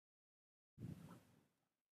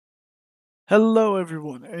Hello,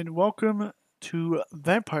 everyone, and welcome to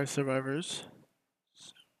Vampire Survivors.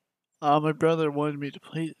 My brother wanted me to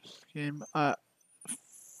play this game a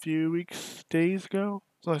few days ago,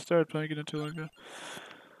 so I started playing it not too long ago.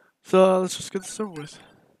 So let's just get this over with.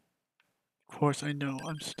 Of course, I know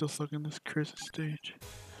I'm still stuck in this cursed stage.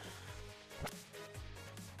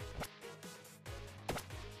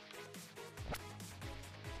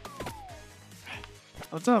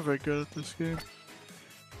 I'm not very good at this game.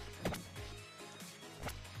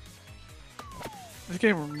 This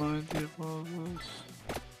game reminds me of one of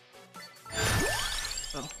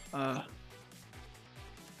those. Oh,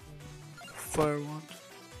 Fire Wand.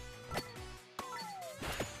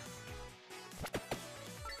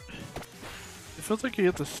 It feels like you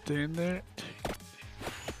have to stand there.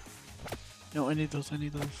 No, I need those. Come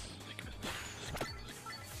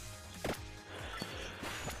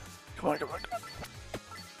on. Come on.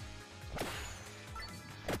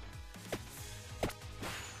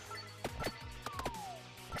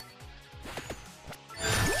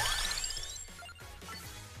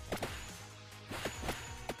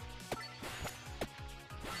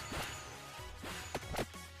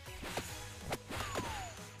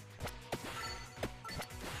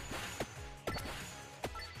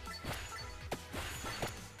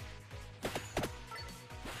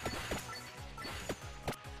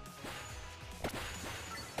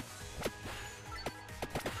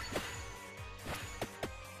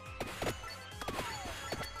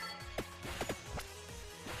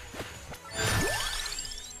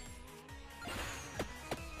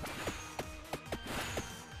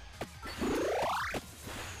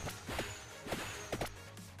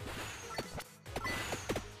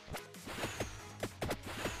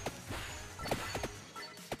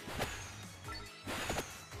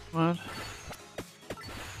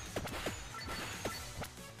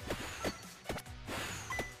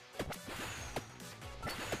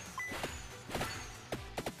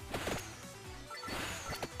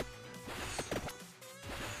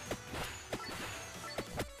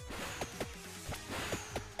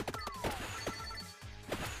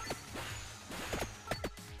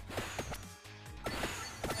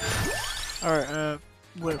 Alright,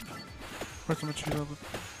 whip. Where's my tree level?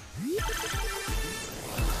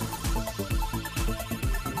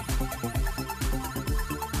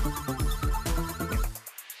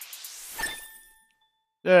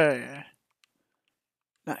 Yeah.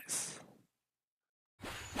 Nice.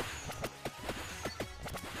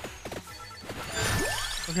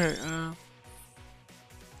 Okay,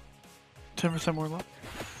 10% more luck.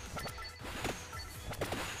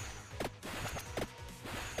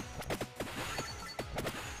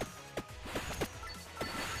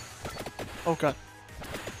 Oh god.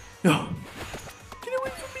 No. Get away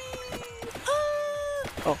from me!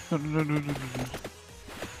 Ah! Oh, no.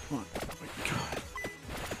 Come on. Oh my god.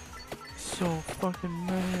 So fucking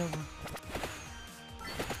many of them.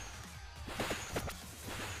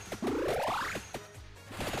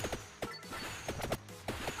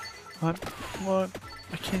 Come on.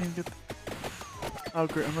 I can't even get the... Oh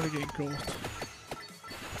great, I'm gonna get gold.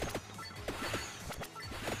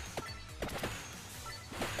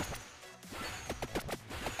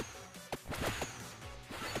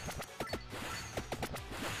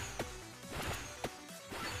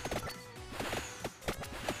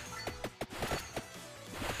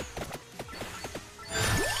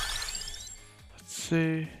 Let's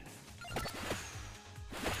see.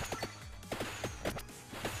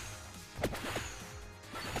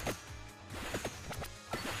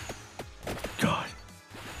 God.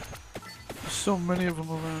 There's so many of them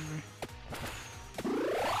around me.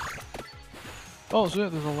 Oh shit,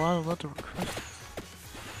 there's a lot of leftover crystals.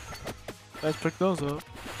 Let's pick those up.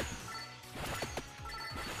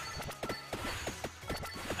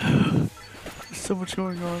 There's so much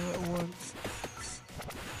going on at once.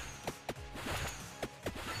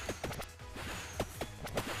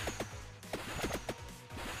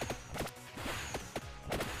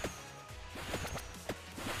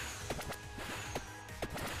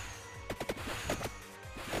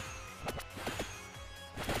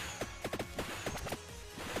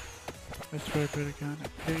 Let's try it again.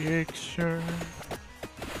 Picture.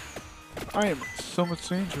 I am in so much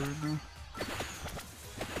danger right now.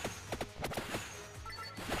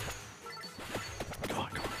 Come on.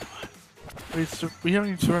 We haven't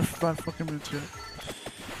even survived for 5 fucking minutes yet.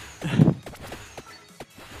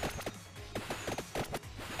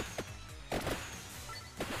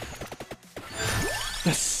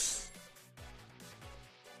 Yes!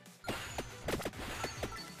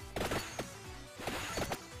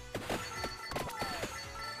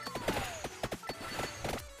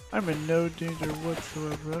 I'm in no danger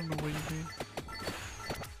whatsoever. I don't know what you mean.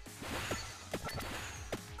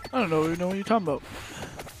 I don't know even know what you're talking about.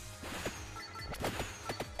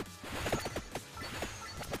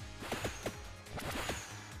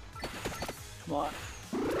 Come on.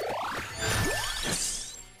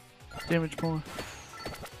 Yes. Damage more.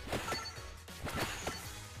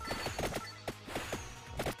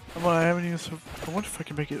 Come on, I haven't used. I wonder if I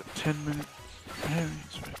can make it 10 minutes. I haven't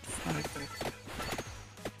used it 5 minutes.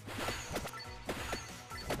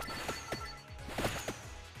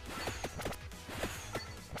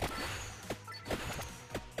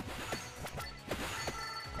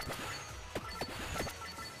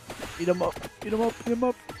 Eat him up, eat him up, eat him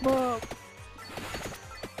up, eat him up!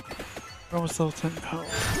 We're almost level 10 power.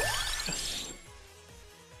 Yes.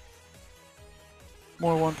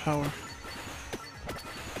 More 1 power.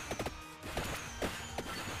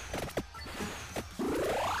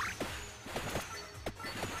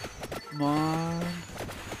 Come on.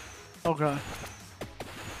 Oh god.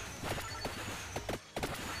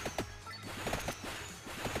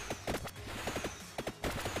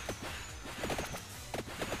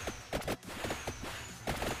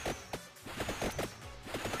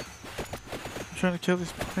 Trying to kill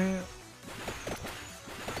this plant.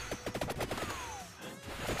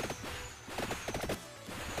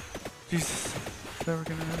 Jesus, it's never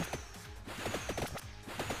gonna end.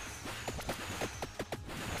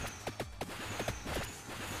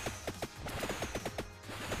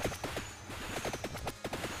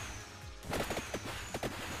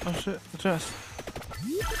 Oh shit, the chest.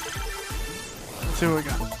 Let's see what we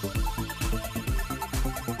got.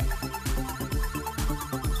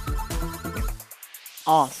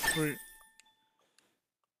 Ah, sweet.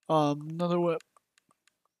 Another whip.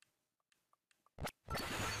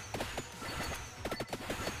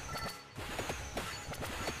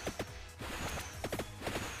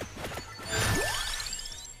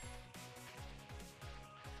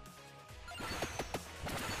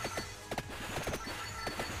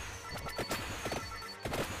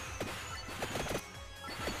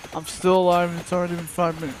 I'm still alive and it's already been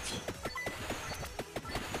 5 minutes.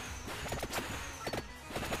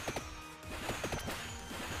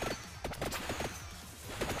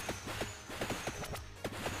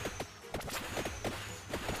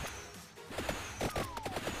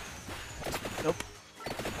 Nope.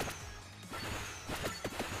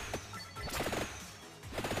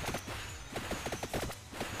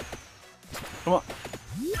 Come on.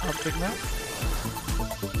 I'll take that.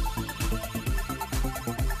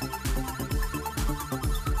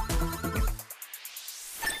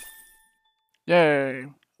 Yay!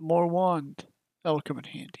 More wand. That will come in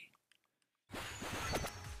handy.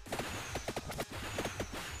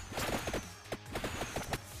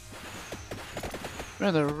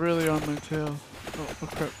 Man, they're really on my tail. Oh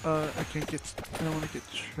crap. I can't get. I don't want to get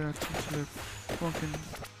trapped into their fucking.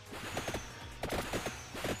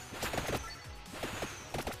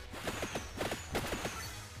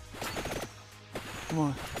 Come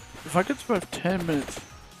on. If I could survive 10 minutes.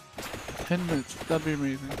 10 minutes. That'd be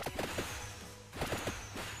amazing.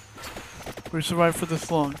 We survived for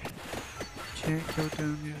this long. Can't go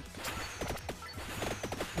down yet.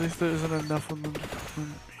 At least there isn't enough of them to come at me.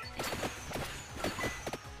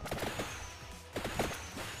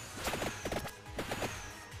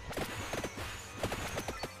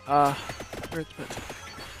 Ah, where's my attack?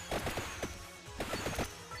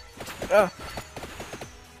 Ah!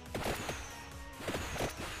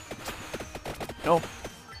 No.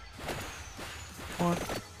 Come on.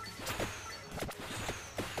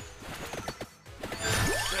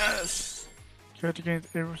 Yes! Character gains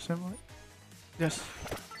aim assembly. Yes.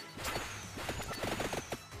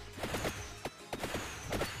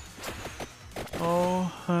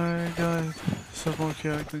 Oh my god. This is more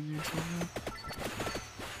chaotic than usual now.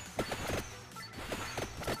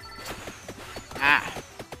 Ah!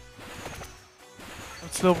 I'm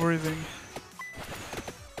still breathing.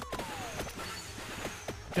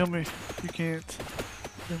 Kill me. You can't.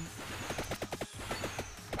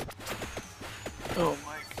 Oh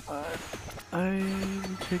my god. I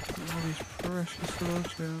will take all these precious little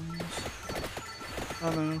gems. I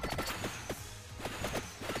don't know.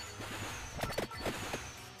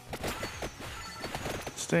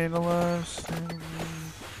 Staying alive, staying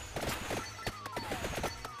alive.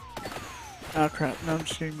 Oh crap, now I'm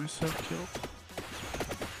just getting myself killed.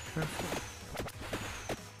 Careful.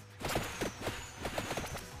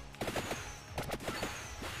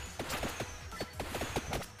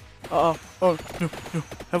 Oh, no, no.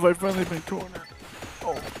 Have I finally been cornered?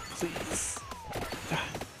 Oh, please.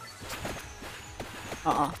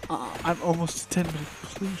 I'm almost to 10 minutes.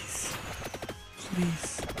 Please.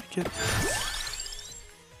 Please. Get this.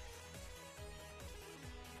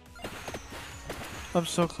 I'm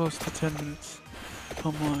so close to 10 minutes.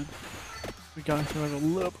 Come on. We gotta survive a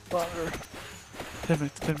little bit longer. 10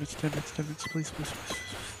 minutes, 10 minutes, 10 minutes, 10 minutes, please, please, please, please.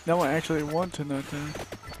 Now I actually want to know that.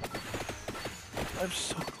 I'm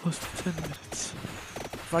so close to 10 minutes.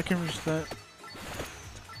 If I can reach that,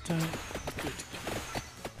 then I'm good.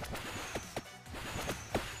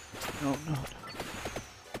 No, no, no.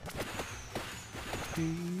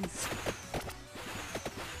 Please.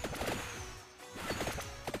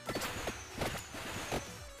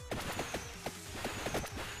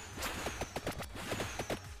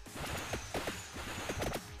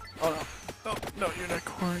 Oh no. No, no, you're not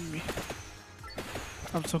cornering me.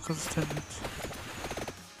 I'm so close to 10 minutes.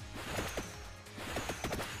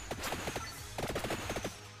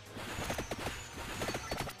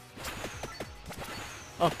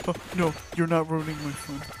 Oh, no, you're not ruining my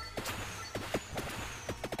fun.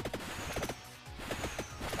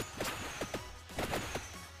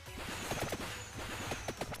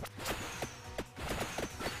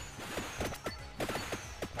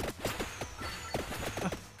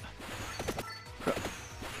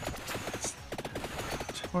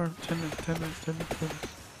 Or 10 minutes, 10 minutes, 10 minutes, 10 minutes.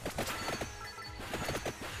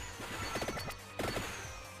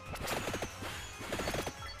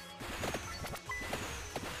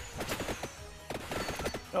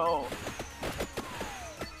 Oh.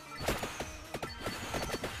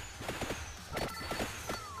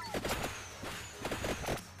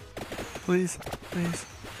 Please, please,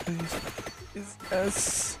 please.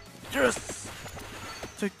 Yes. Yes!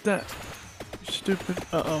 Take that. You stupid.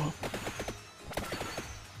 Uh-oh.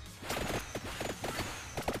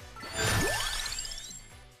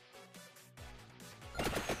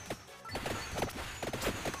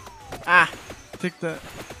 Ah! Take that.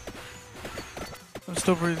 I'm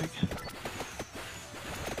still breathing.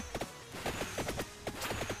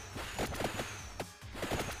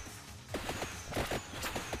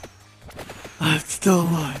 I'm still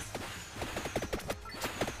alive.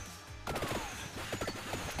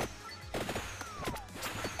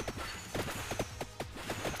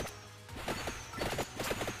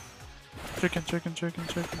 Chicken, chicken, chicken,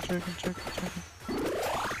 chicken, chicken, chicken, chicken.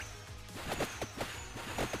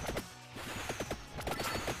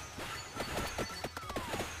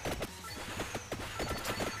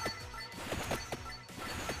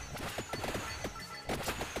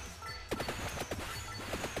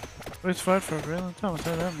 It's fight for a very long time, I'll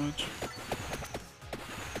tell you that much.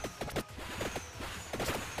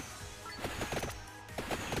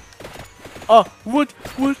 Oh, what,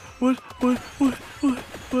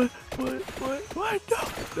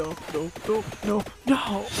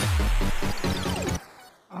 no.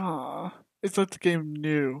 Ah, it's like the game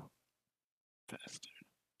new. Bastard.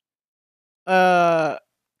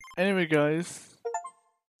 Anyway, guys.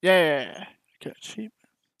 Yeah, got cheap.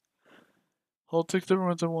 Hold 6 different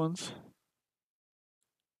ones at once.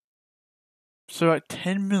 So at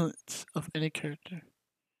 10 minutes of any character.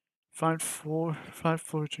 Find 5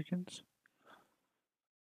 floor chickens.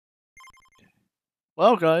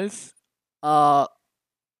 Well, guys,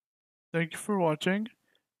 thank you for watching.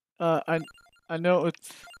 I know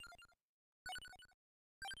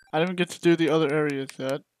I didn't get to do the other areas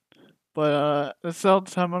yet, but that's all the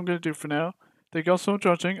time I'm gonna do for now. Thank you all so much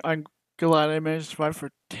for watching. I'm glad I managed to survive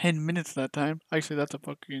for 10 minutes that time. Actually, that's a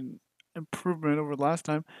fucking improvement over last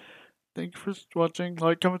time. Thank you for watching.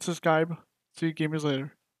 Like, comment, subscribe. See you gamers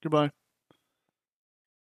later. Goodbye.